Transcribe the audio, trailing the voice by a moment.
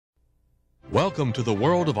Welcome to the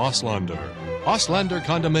world of Auslander. Auslander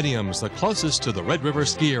condominiums, the closest to the Red River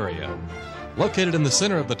ski area. Located in the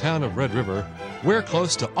center of the town of Red River, we're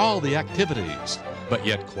close to all the activities, but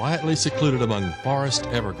yet quietly secluded among forest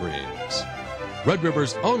evergreens. Red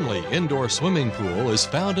River's only indoor swimming pool is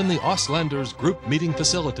found in the Auslander's group meeting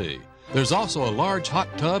facility. There's also a large hot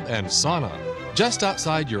tub and sauna. Just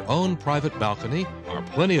outside your own private balcony are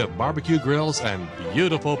plenty of barbecue grills and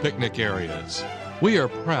beautiful picnic areas. We are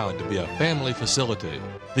proud to be a family facility,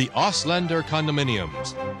 the Auslander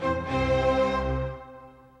Condominiums.